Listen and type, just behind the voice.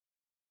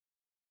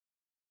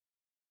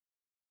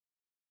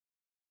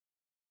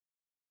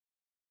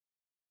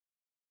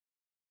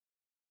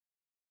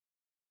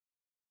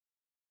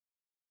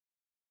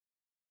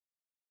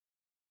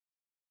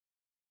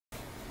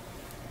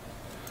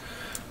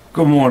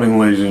Good morning,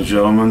 ladies and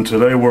gentlemen.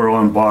 Today we're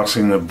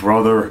unboxing the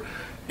Brother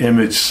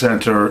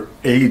ImageCenter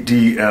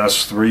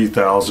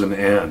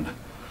ADS-2500W.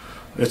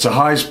 It's a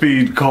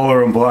high-speed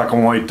color and black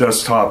and white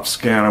desktop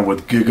scanner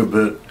with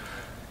Gigabit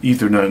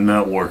Ethernet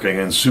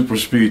networking and super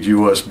speed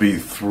USB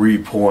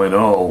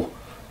 3.0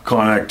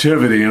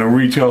 connectivity, and it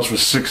retails for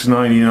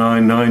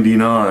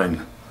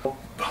 $699.99.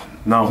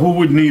 Now, who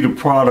would need a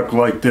product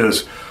like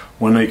this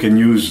when they can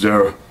use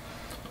their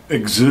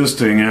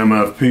existing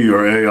MFP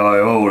or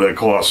AIO that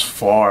costs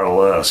far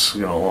less,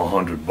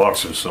 $100 or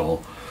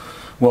so?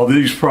 Well,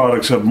 these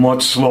products have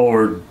much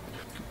slower,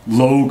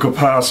 low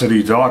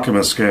capacity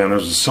document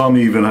scanners. Some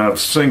even have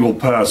single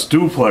pass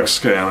duplex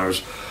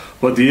scanners,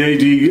 but the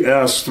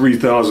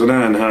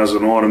ADS-2500W has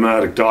an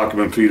automatic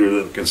document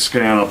feeder that can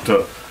scan up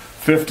to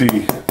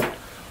 50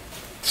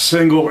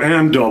 single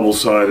and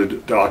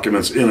double-sided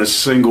documents in a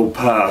single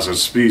pass at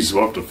speeds of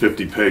up to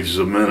 50 pages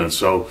a minute.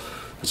 So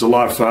it's a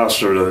lot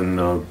faster than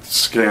a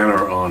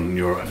scanner on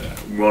your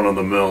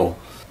run-of-the-mill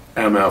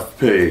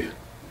MFP.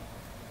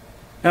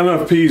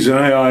 MFPs and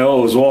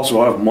AIOs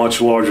also have much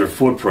larger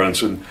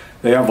footprints, and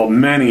they have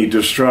many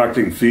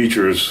distracting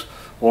features,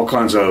 all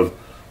kinds of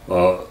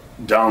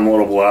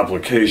downloadable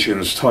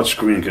applications,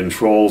 touchscreen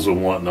controls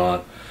and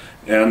whatnot,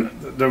 and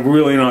they're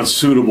really not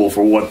suitable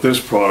for what this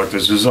product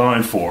is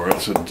designed for.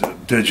 It's a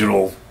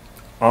digital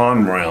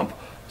on-ramp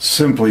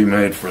simply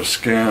made for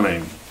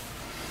scanning.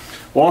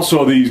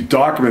 Also, these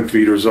document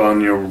feeders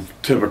on your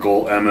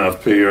typical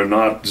MFP are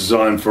not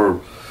designed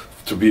to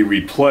be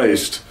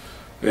replaced,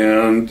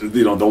 and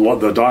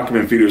the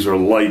document feeders are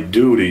light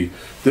duty.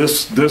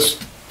 This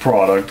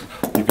product,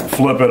 you can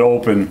flip it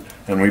open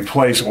and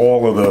replace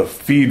all of the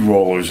feed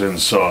rollers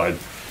inside.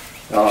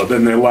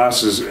 Then they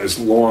last as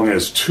long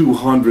as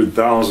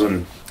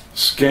 200,000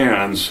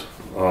 scans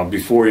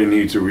before you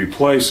need to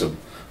replace them.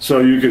 So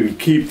you can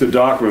keep the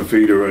document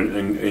feeder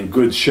in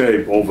good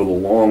shape over the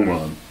long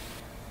run.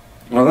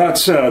 Now, that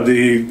said,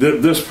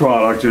 this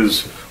product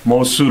is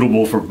most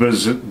suitable for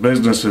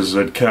businesses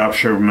that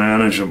capture,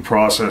 manage, and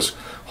process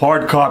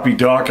hard copy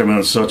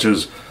documents such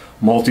as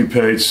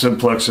multi-page,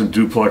 simplex, and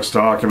duplex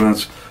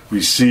documents,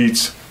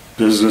 receipts,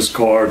 business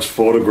cards,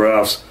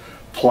 photographs,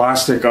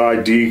 plastic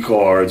ID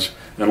cards,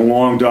 and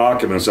long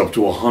documents up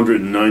to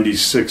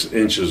 196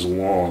 inches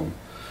long.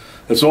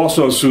 It's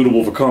also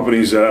suitable for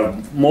companies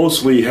that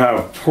mostly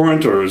have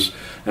printers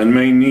and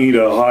may need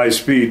a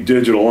high-speed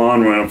digital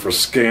on-ramp for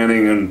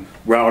scanning and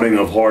routing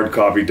of hard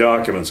copy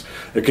documents.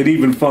 It can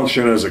even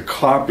function as a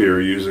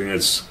copier using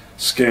its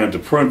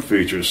scan-to-print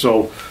feature.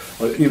 So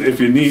if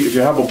you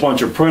have a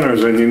bunch of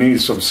printers and you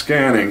need some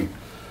scanning,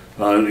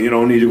 you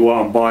don't need to go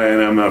out and buy an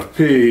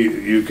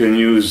MFP. You can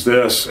use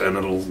this and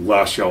it'll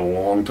last you a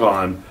long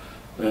time,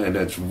 and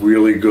it's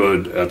really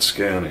good at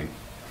scanning.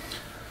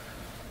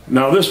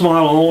 Now, this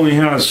model only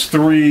has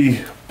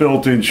 3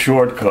 built-in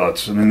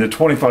shortcuts. I mean, the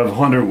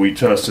 2500 we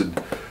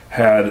tested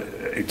had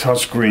a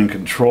touchscreen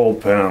control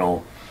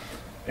panel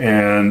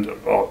and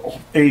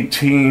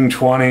 18,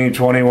 20,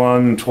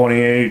 21,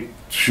 28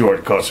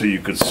 shortcuts that you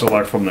could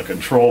select from the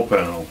control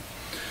panel.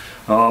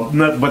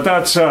 But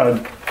that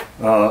said,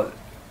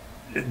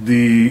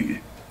 the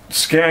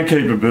scan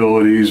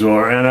capabilities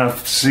are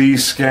NFC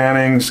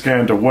scanning,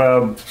 scan to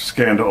web,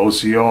 scan to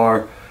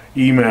OCR,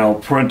 email,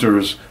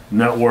 printers,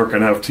 network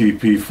and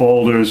FTP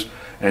folders,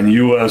 and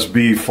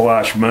USB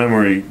flash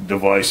memory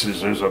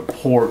devices. There's a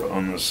port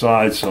on the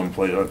side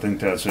someplace. I think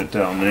that's it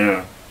down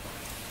there.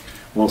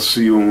 We'll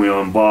see when we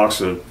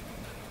unbox it.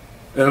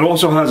 And it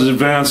also has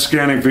advanced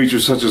scanning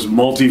features such as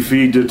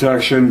multi-feed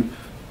detection,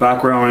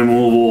 background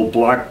removal,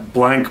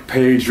 blank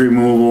page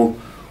removal,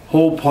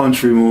 hole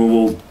punch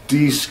removal,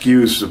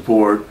 deskew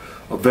support,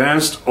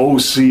 advanced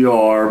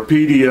OCR,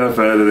 PDF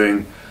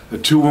editing, a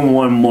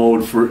 2-in-1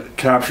 mode for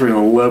capturing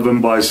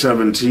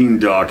 11x17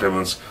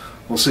 documents.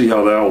 We'll see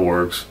how that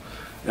works.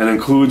 And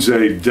includes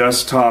a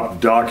desktop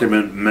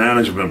document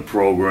management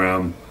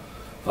program,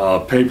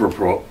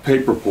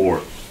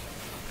 Paperport.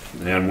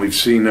 And we've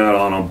seen that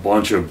on a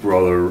bunch of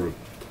Brother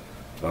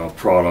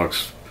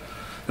products.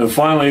 And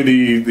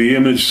finally, the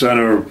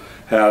ImageCenter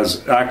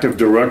has Active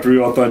Directory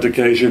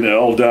authentication,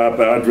 LDAP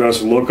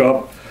address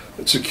lookup,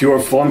 secure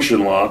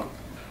function lock,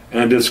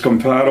 and it's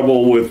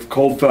compatible with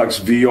Colfax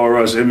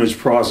VRS image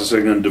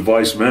processing and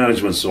device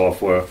management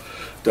software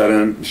that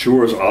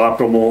ensures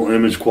optimal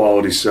image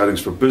quality settings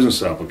for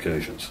business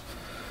applications.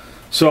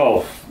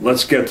 So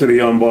let's get to the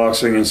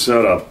unboxing and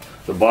setup.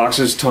 The box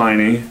is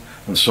tiny,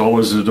 and so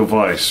is the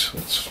device.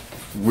 It's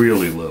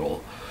really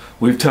little.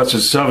 We've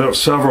tested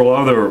several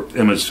other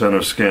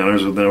ImageCenter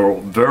scanners, and they were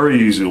very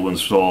easy to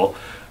install,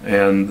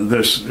 and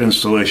this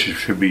installation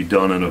should be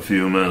done in a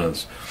few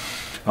minutes.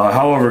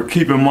 However,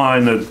 keep in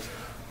mind that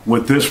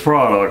with this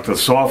product, the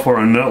software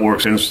and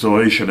networks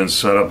installation and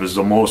setup is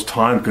the most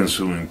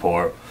time-consuming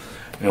part,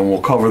 and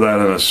we'll cover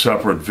that in a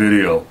separate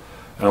video.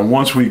 And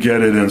once we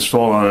get it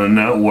installed on a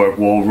network,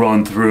 we'll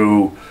run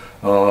through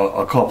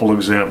a couple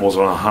examples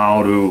on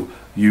how to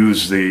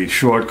use the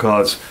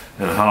shortcuts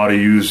and how to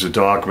use the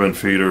document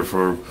feeder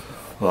for,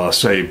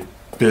 say,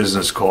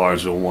 business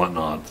cards and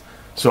whatnot.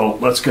 So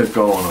let's get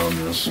going on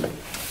this.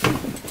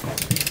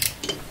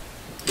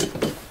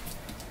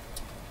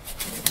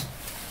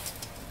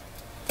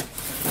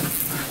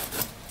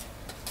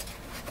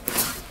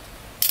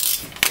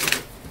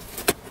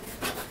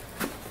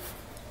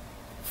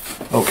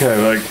 Okay,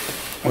 like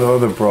with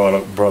other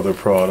brother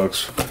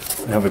products,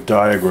 I have a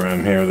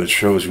diagram here that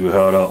shows you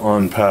how to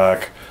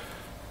unpack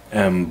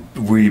and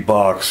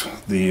rebox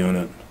the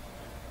unit,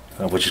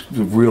 which is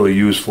really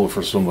useful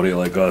for somebody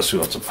like us who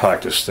has to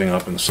pack this thing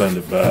up and send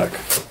it back.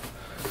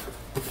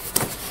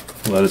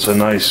 But it's a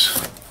nice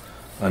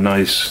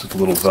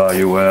little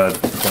value add.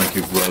 Thank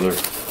you, brother.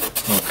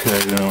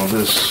 Okay, now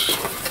this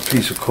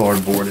piece of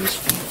cardboard is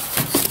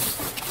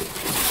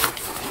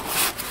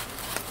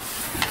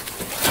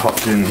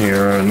tucked in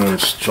here, and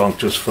this junk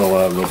just fell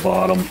out of the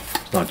bottom.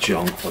 Not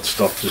junk, but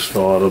stuff just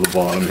fell out of the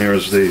bottom.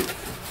 Here's the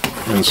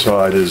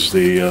inside is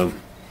the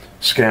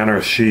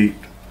scanner sheet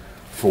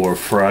for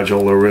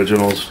fragile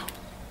originals.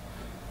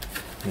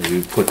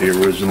 You put the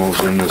originals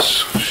in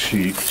this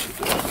sheet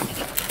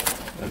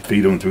and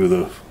feed them through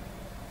the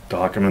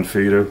document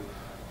feeder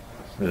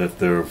if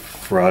they're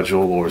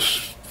fragile or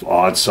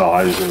odd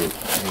size or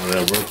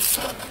whatever.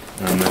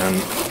 And then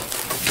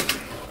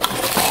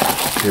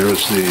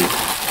here's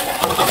the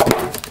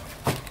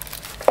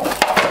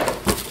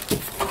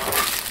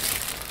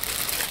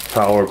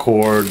power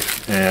cord,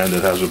 and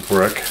it has a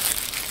brick.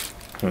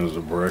 There's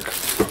a brick.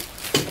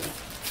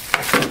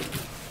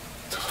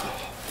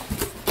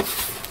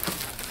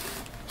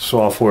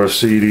 Software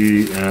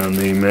CD and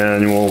the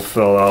manual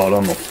fell out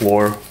on the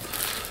floor.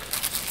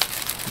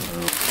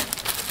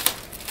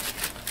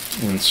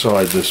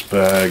 Inside this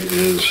bag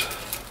is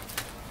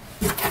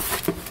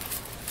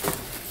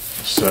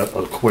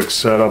a quick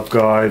setup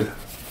guide.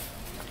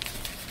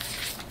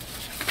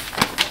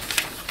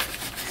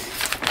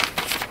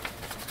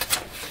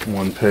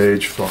 One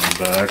page front and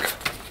back.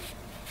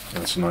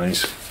 That's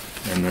nice.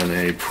 And then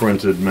a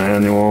printed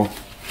manual.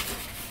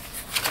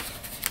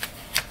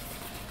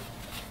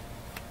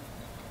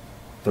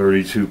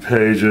 32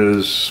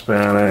 pages,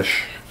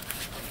 Spanish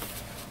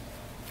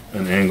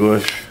and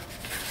English.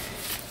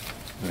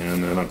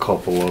 And then a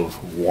couple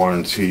of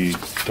warranty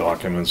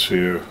documents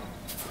here.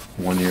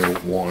 1 year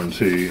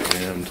warranty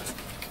and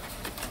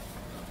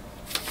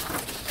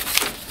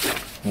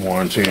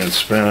warranty in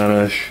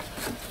Spanish,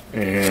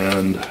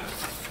 and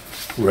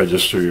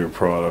register your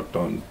product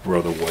on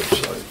Brother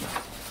website.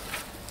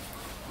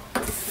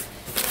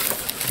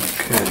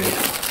 Okay,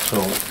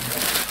 so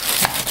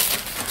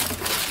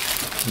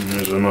and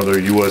there's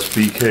another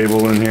USB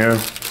cable in here.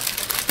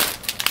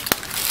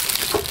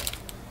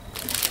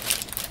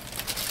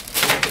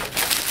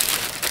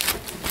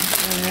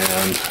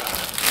 And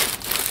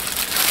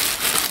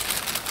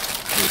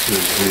this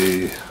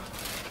is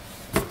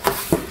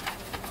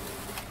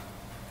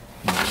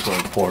looks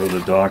like part of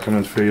the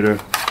document feeder.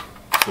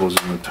 Goes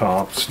in the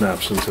top,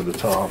 snaps into the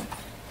top.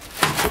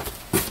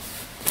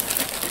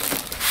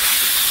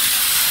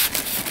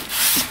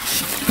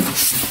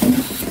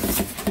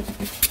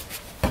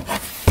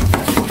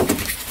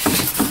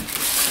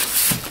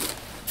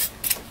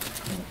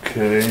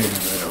 Okay, and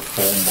then our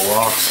foam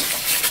blocks.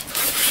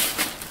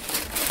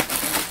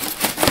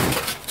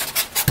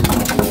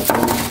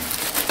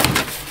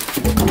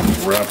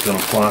 Wrapped in a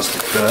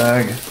plastic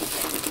bag.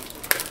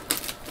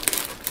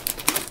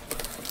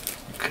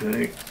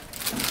 Okay.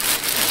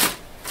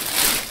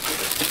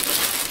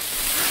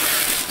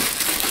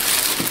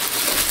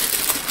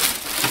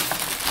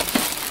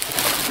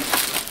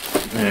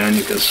 And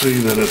you can see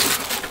that it's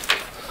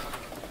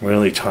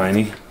really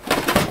tiny.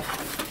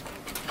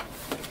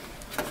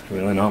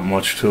 Really not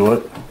much to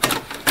it.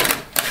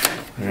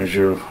 There's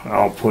your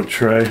output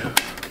tray.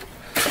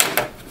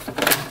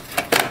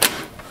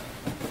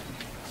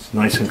 It's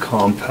nice and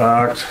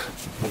compact.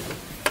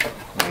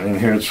 And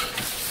here's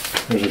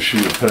a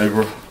sheet of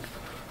paper.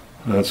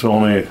 That's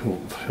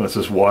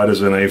as wide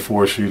as an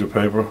A4 sheet of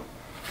paper.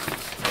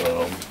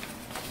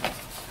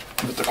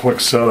 With the quick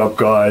setup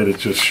guide, it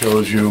just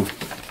shows you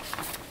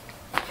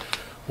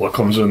what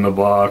comes in the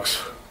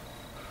box.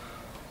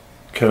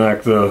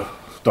 Connect the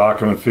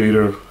document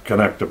feeder,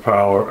 connect the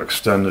power,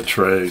 extend the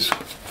trays.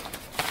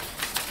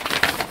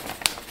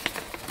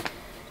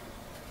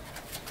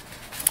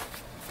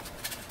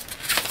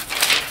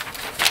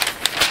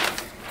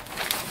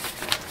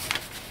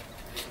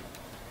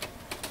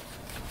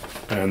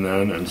 And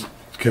then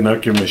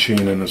connect your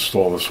machine and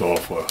install the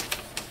software.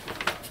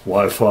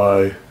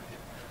 Wi-Fi,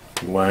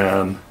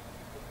 LAN,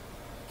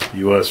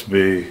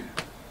 USB,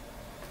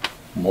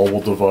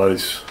 mobile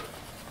device,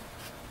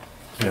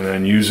 and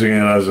then using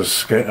it as a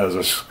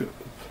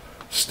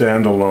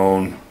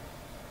standalone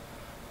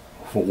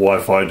for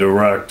Wi-Fi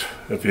direct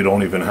if you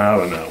don't even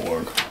have a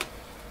network.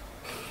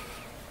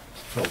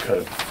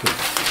 Okay,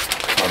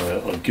 kind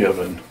of a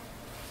given.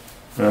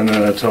 And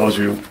then it tells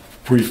you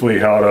briefly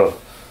how to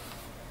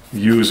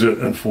use it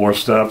in 4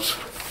 steps,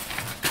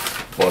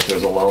 but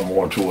there's a lot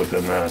more to it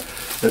than that.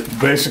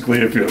 Basically,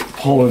 if you're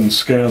pulling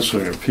scans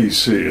from your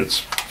PC,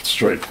 it's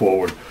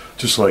straightforward,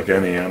 just like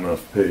any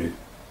MFP.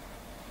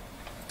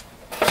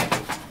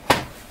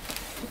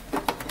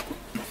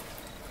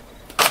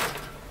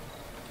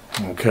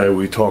 Okay,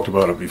 we talked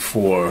about it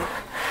before.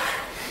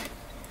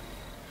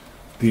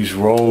 These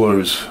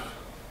rollers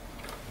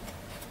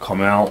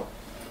come out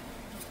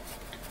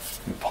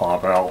and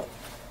pop out,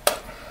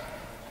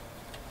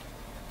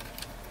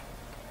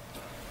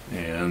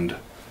 and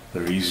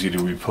they're easy to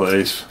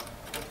replace.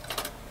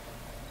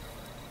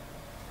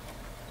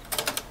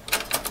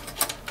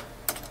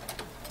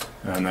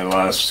 And they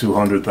last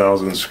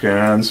 200,000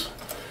 scans.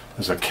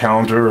 There's a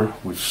counter,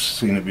 we've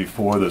seen it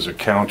before, there's a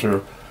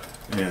counter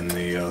in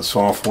the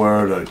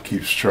software that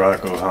keeps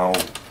track of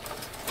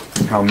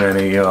how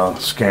many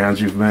scans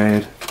you've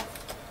made.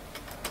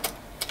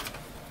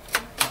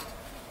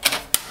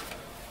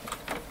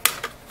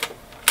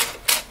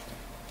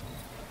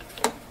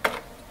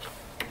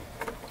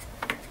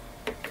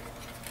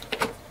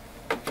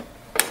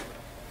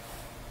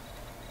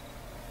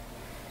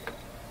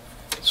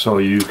 So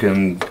you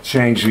can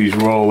change these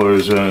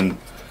rollers and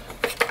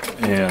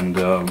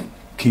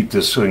keep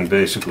this thing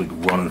basically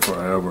running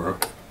forever.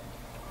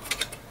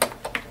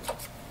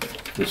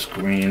 This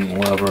green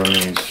lever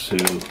needs to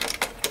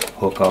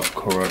hook up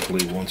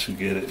correctly once you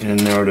get it in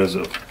there. There's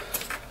the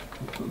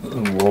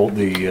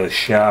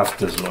shaft,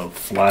 there's a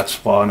flat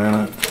spot in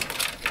it.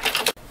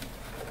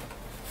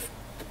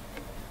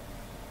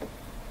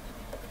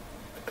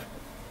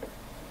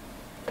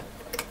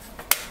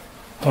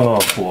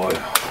 Oh boy.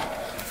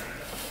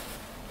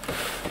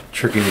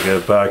 Tricky to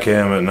get back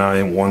in, but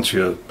now once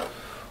you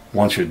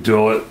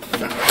do it,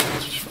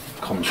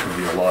 should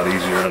be a lot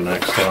easier the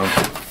next time.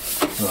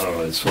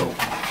 Alright, so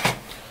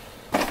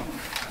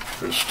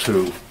there's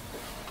two.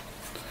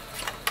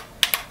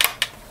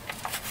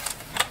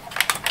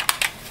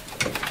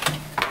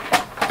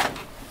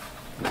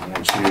 And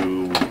once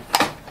you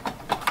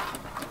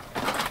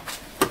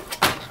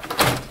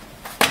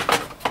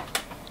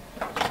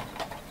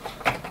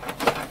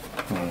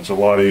it's a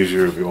lot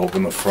easier if you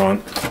open the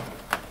front,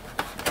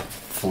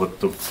 flip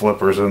the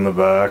flippers in the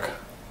back,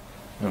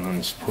 and then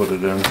just put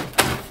it in.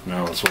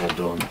 Now it's all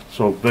done.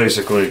 So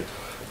basically,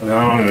 I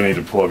don't even need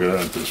to plug it in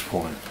at this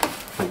point.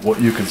 But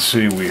what you can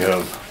see, we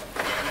have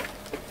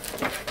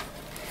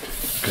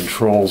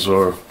controls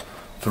are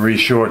 3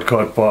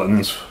 shortcut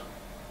buttons.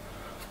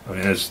 I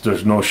mean,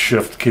 there's no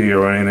shift key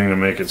or anything to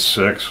make it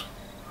 6.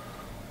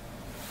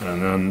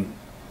 And then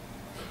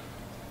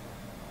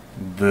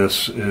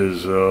this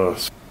is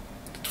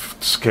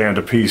scan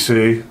to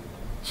PC.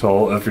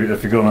 So if you're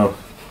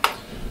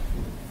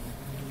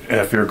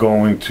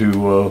going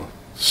to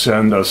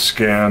send a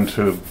scan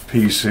to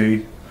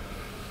PC,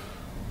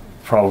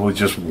 probably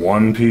just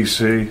one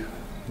PC,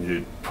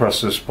 you press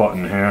this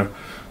button here.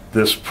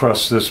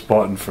 Press this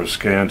button for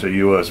scan to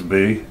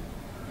USB,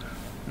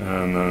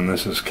 and then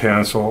this is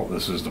cancel.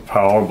 This is the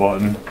power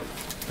button,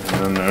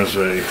 and then there's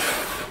a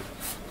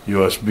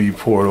USB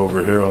port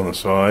over here on the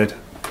side.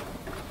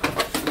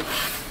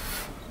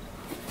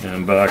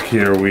 And back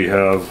here we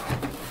have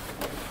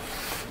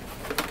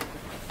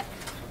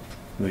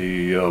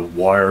the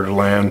wired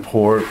LAN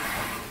port,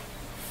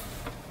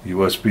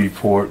 USB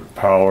port,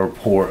 power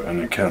port, and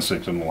the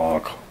Kensington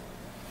lock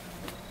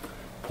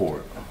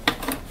port.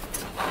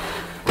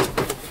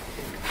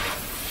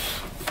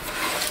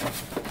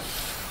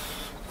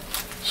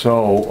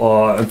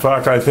 So, in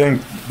fact, I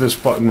think this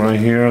button right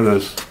here,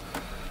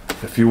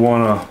 if you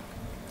want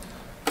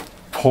to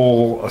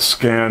pull a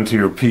scan to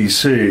your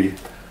PC,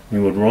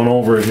 you would run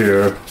over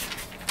here,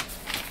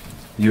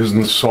 using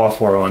the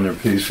software on your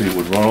PC,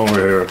 would run over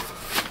here,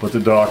 put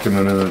the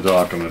document in the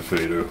document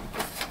feeder.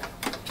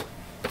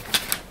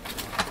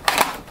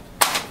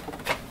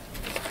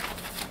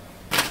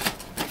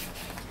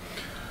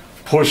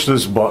 Push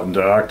this button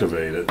to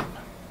activate it.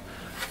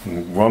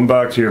 Run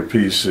back to your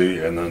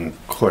PC and then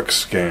click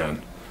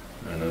scan,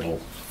 and it'll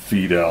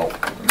feed out.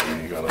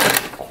 And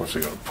of course,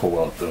 you gotta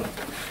pull out the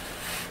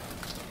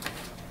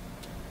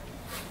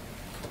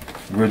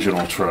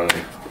original tray,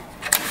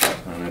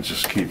 and it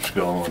just keeps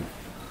going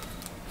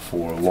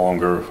for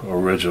longer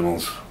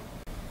originals.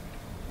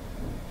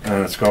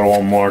 And it's got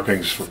all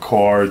markings for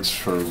cards,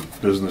 for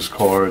business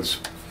cards,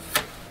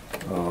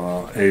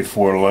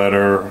 A4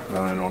 letter.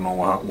 I don't know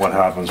what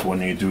happens when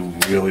you do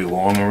really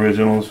long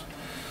originals.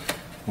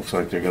 Looks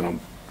like they're gonna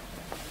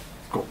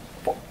go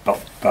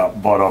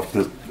butt up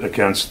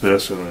against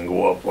this and then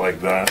go up like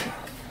that.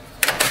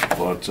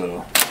 But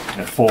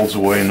it folds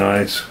away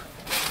nice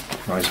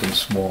and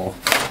small.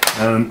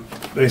 And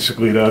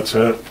basically that's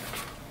it.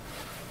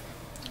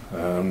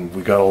 And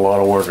we got a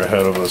lot of work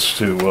ahead of us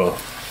to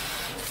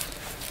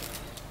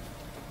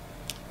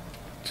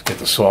get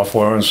the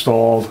software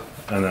installed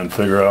and then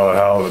figure out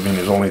how. I mean,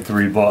 there's only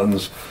 3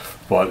 buttons,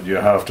 but you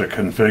have to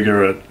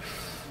configure it,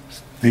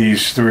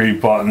 these 3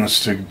 buttons,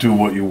 to do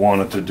what you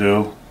want it to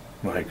do,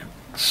 like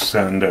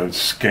send a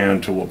scan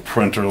to a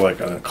printer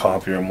like a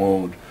copier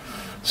mode,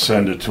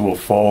 send it to a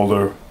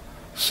folder,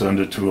 send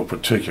it to a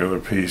particular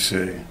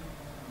PC,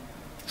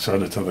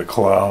 send it to the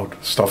cloud,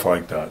 stuff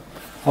like that.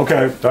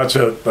 Okay, that's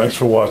it. Thanks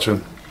for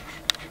watching.